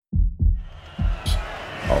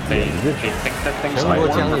They think that things might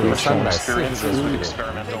work from personal experiences with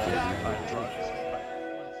experimental drugs.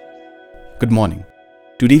 Good morning.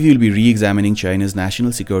 Today we will be re-examining China's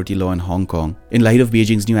national security law in Hong Kong in light of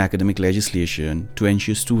Beijing's new academic legislation to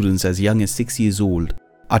ensure students as young as 6 years old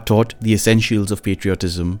are taught the essentials of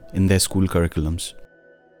patriotism in their school curriculums.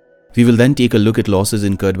 We will then take a look at losses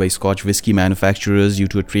incurred by Scotch whiskey manufacturers due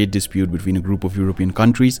to a trade dispute between a group of European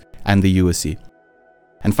countries and the USA.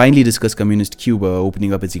 And finally discuss communist Cuba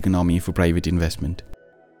opening up its economy for private investment.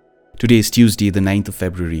 Today is Tuesday, the 9th of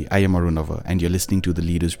February. I am Arunava and you're listening to the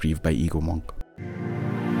Leader's Brief by Ego Monk.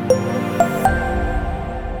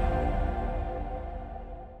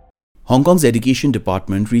 Hong Kong's Education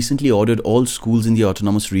Department recently ordered all schools in the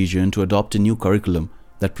autonomous region to adopt a new curriculum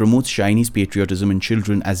that promotes Chinese patriotism in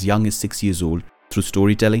children as young as 6 years old through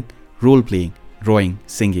storytelling, role-playing, drawing,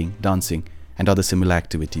 singing, dancing, and other similar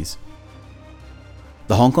activities.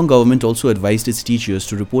 The Hong Kong government also advised its teachers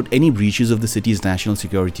to report any breaches of the city's national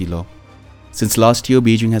security law. Since last year,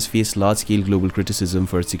 Beijing has faced large-scale global criticism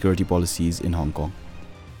for its security policies in Hong Kong.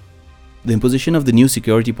 The imposition of the new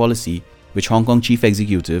security policy, which Hong Kong Chief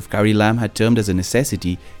Executive Carrie Lam had termed as a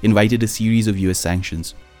necessity, invited a series of US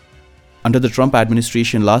sanctions. Under the Trump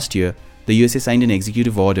administration last year, the USA signed an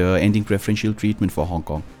executive order ending preferential treatment for Hong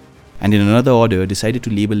Kong, and in another order decided to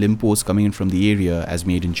label imports coming in from the area as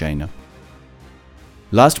made in China.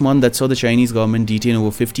 Last month, that saw the Chinese government detain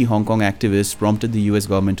over 50 Hong Kong activists, prompted the US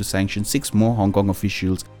government to sanction 6 more Hong Kong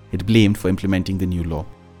officials it blamed for implementing the new law.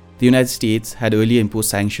 The United States had earlier imposed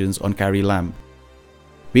sanctions on Carrie Lam.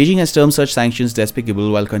 Beijing has termed such sanctions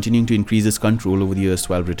despicable while continuing to increase its control over the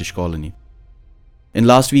erstwhile British colony. In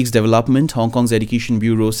last week's development, Hong Kong's Education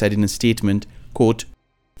Bureau said in a statement, quote,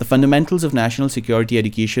 "The fundamentals of national security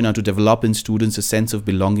education are to develop in students a sense of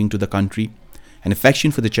belonging to the country, an affection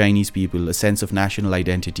for the Chinese people, a sense of national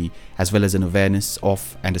identity, as well as an awareness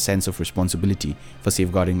of and a sense of responsibility for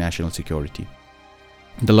safeguarding national security."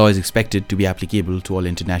 The law is expected to be applicable to all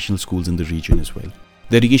international schools in the region as well.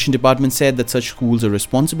 The Education Department said that such schools are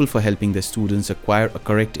responsible for helping their students acquire a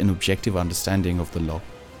correct and objective understanding of the law.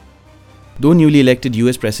 Though newly elected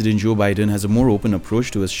US President Joe Biden has a more open approach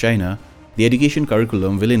towards China, the education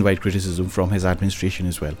curriculum will invite criticism from his administration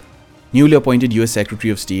as well. Newly appointed US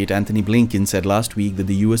Secretary of State Antony Blinken said last week that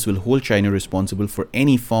the US will hold China responsible for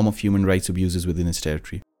any form of human rights abuses within its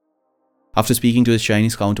territory. After speaking to his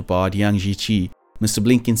Chinese counterpart Yang Jiechi, Mr.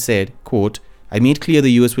 Blinken said, quote, "I made clear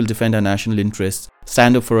the US will defend our national interests,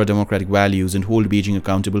 stand up for our democratic values, and hold Beijing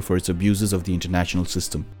accountable for its abuses of the international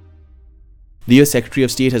system." The US Secretary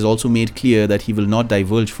of State has also made clear that he will not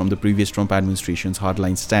diverge from the previous Trump administration's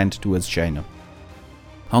hardline stand towards China.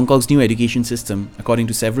 Hong Kong's new education system, according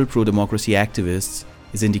to several pro-democracy activists,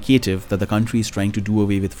 is indicative that the country is trying to do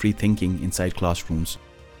away with free thinking inside classrooms.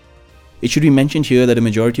 It should be mentioned here that a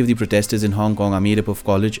majority of the protesters in Hong Kong are made up of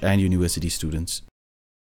college and university students.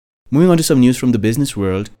 Moving on to some news from the business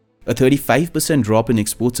world, a 35% drop in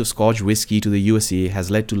exports of Scotch whiskey to the USA has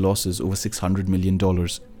led to losses over $600 million,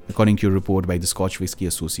 according to a report by the Scotch Whiskey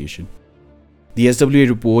Association. The SWA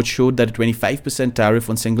report showed that a 25% tariff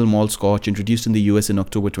on single malt Scotch introduced in the US in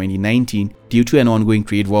October 2019 due to an ongoing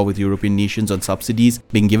trade war with European nations on subsidies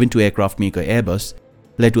being given to aircraft maker Airbus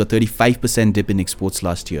led to a 35% dip in exports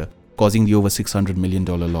last year, causing the over $600 million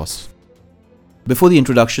loss. Before the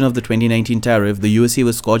introduction of the 2019 tariff, the USA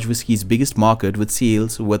was Scotch whiskey's biggest market with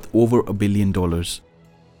sales worth over $1 billion.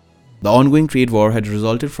 The ongoing trade war had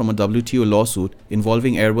resulted from a WTO lawsuit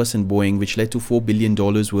involving Airbus and Boeing, which led to $4 billion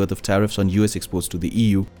worth of tariffs on US exports to the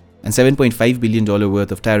EU and $7.5 billion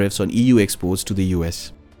worth of tariffs on EU exports to the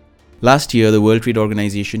US. Last year, the World Trade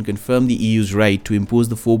Organization confirmed the EU's right to impose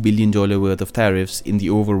the $4 billion worth of tariffs in the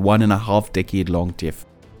over 1.5-decade-long TIF.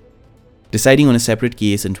 Deciding on a separate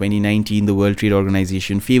case in 2019, the World Trade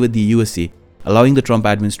Organization favored the USA, allowing the Trump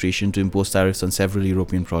administration to impose tariffs on several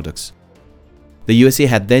European products. The USA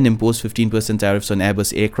had then imposed 15% tariffs on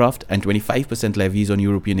Airbus aircraft and 25% levies on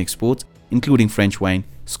European exports, including French wine,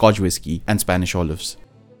 Scotch whiskey, and Spanish olives.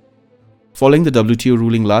 Following the WTO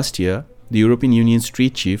ruling last year, the European Union's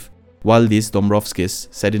trade chief, Valdis Dombrovskis,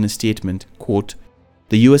 said in a statement, quote,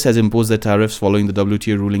 "The US has imposed their tariffs following the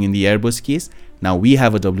WTO ruling in the Airbus case. Now we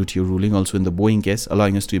have a WTO ruling also in the Boeing case,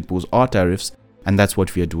 allowing us to impose our tariffs, and that's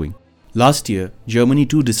what we are doing." Last year, Germany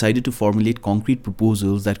too decided to formulate concrete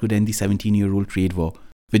proposals that could end the 17-year-old trade war,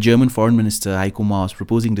 with German Foreign Minister Heiko Maas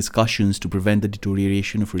proposing discussions to prevent the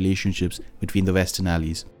deterioration of relationships between the Western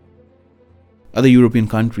allies. Other European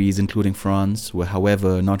countries, including France, were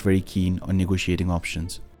however not very keen on negotiating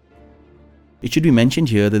options. It should be mentioned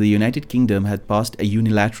here that the United Kingdom had passed a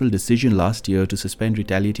unilateral decision last year to suspend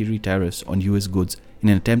retaliatory tariffs on US goods in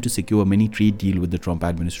an attempt to secure a mini trade deal with the Trump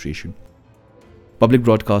administration. Public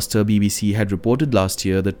broadcaster BBC had reported last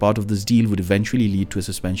year that part of this deal would eventually lead to a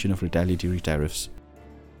suspension of retaliatory tariffs.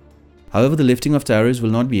 However, the lifting of tariffs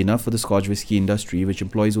will not be enough for the Scotch whiskey industry, which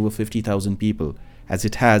employs over 50,000 people, as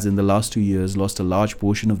it has in the last 2 years lost a large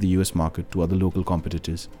portion of the US market to other local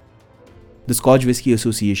competitors. The Scotch Whiskey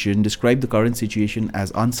Association described the current situation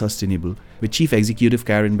as unsustainable, with Chief Executive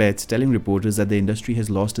Karen Betts telling reporters that the industry has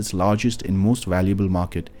lost its largest and most valuable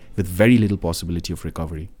market with very little possibility of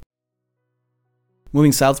recovery.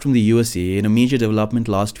 Moving south from the USA, in a major development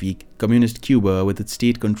last week, communist Cuba, with its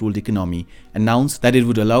state-controlled economy, announced that it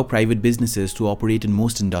would allow private businesses to operate in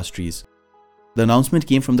most industries. The announcement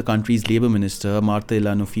came from the country's labor minister, Marta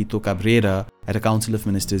Elena Fito Cabrera, at a Council of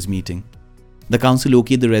Ministers meeting. The council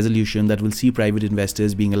okayed the resolution that will see private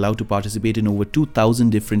investors being allowed to participate in over 2,000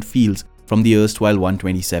 different fields from the erstwhile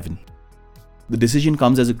 127. The decision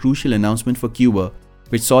comes as a crucial announcement for Cuba,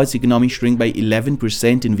 which saw its economy shrink by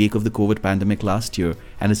 11% in wake of the COVID pandemic last year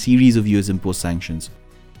and a series of US-imposed sanctions.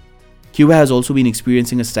 Cuba has also been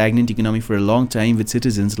experiencing a stagnant economy for a long time, with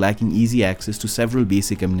citizens lacking easy access to several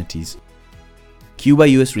basic amenities.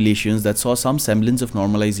 Cuba-US relations that saw some semblance of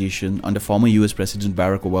normalization under former US President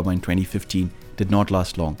Barack Obama in 2015 did not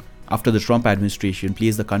last long, after the Trump administration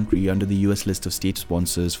placed the country under the US list of state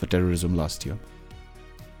sponsors for terrorism last year.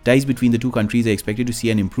 Ties between the two countries are expected to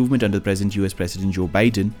see an improvement under present US President Joe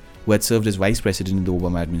Biden, who had served as vice president in the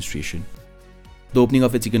Obama administration. The opening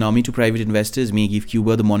of its economy to private investors may give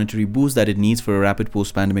Cuba the monetary boost that it needs for a rapid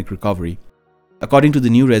post-pandemic recovery. According to the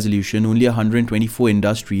new resolution, only 124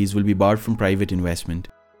 industries will be barred from private investment.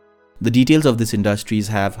 The details of these industries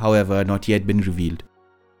have, however, not yet been revealed.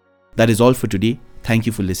 That is all for today. Thank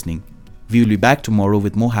you for listening. We will be back tomorrow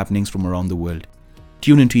with more happenings from around the world.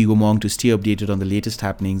 Tune into Ego Monk to stay updated on the latest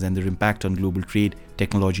happenings and their impact on global trade,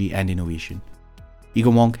 technology, and innovation. Ego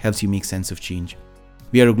Monk helps you make sense of change.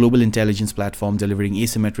 We are a global intelligence platform delivering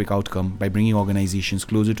asymmetric outcome by bringing organizations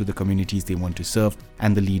closer to the communities they want to serve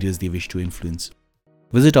and the leaders they wish to influence.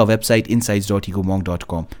 Visit our website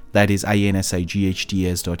insights.egomonk.com, that is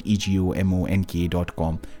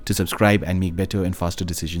insights.egomonk.com, to subscribe and make better and faster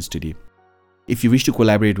decisions today. If you wish to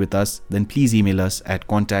collaborate with us, then please email us at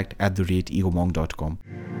contact@egomonk.com.